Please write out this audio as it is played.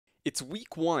It's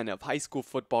week one of high school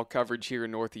football coverage here in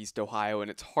Northeast Ohio,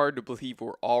 and it's hard to believe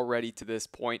we're already to this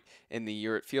point in the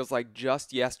year. It feels like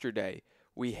just yesterday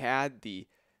we had the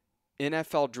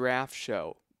NFL draft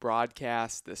show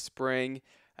broadcast this spring.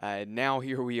 Now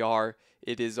here we are.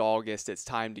 It is August. It's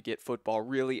time to get football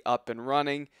really up and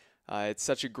running. It's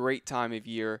such a great time of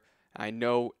year. I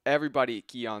know everybody at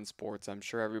Keon Sports, I'm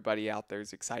sure everybody out there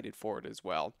is excited for it as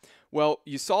well. Well,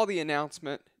 you saw the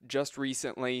announcement just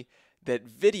recently that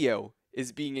video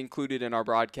is being included in our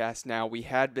broadcast now. We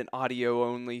had been audio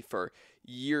only for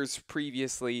years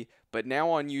previously, but now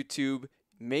on YouTube,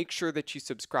 make sure that you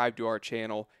subscribe to our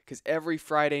channel because every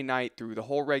Friday night through the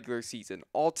whole regular season,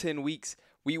 all 10 weeks,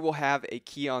 we will have a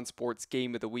Keon Sports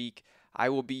Game of the Week. I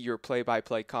will be your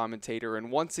play-by-play commentator, and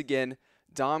once again,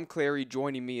 Dom Clary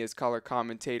joining me as color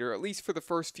commentator, at least for the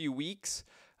first few weeks.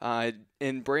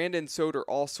 And Brandon Soder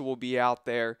also will be out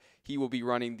there. He will be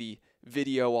running the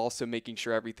video, also making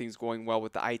sure everything's going well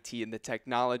with the IT and the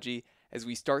technology as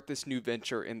we start this new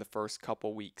venture in the first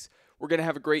couple weeks. We're going to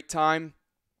have a great time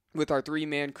with our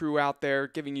three-man crew out there,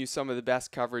 giving you some of the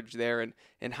best coverage there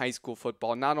in high school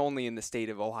football, not only in the state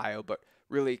of Ohio, but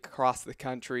really across the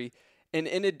country. And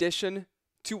in addition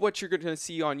to what you're going to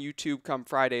see on YouTube come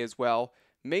Friday as well,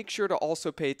 make sure to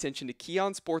also pay attention to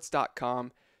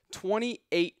KeonSports.com.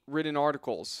 28 written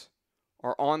articles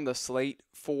are on the slate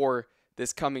for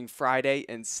this coming Friday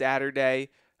and Saturday.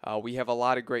 We have a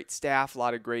lot of great staff, a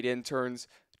lot of great interns,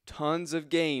 tons of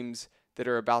games that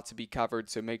are about to be covered,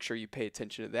 so make sure you pay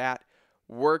attention to that.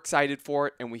 We're excited for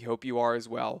it, and we hope you are as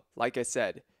well. Like I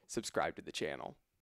said, subscribe to the channel.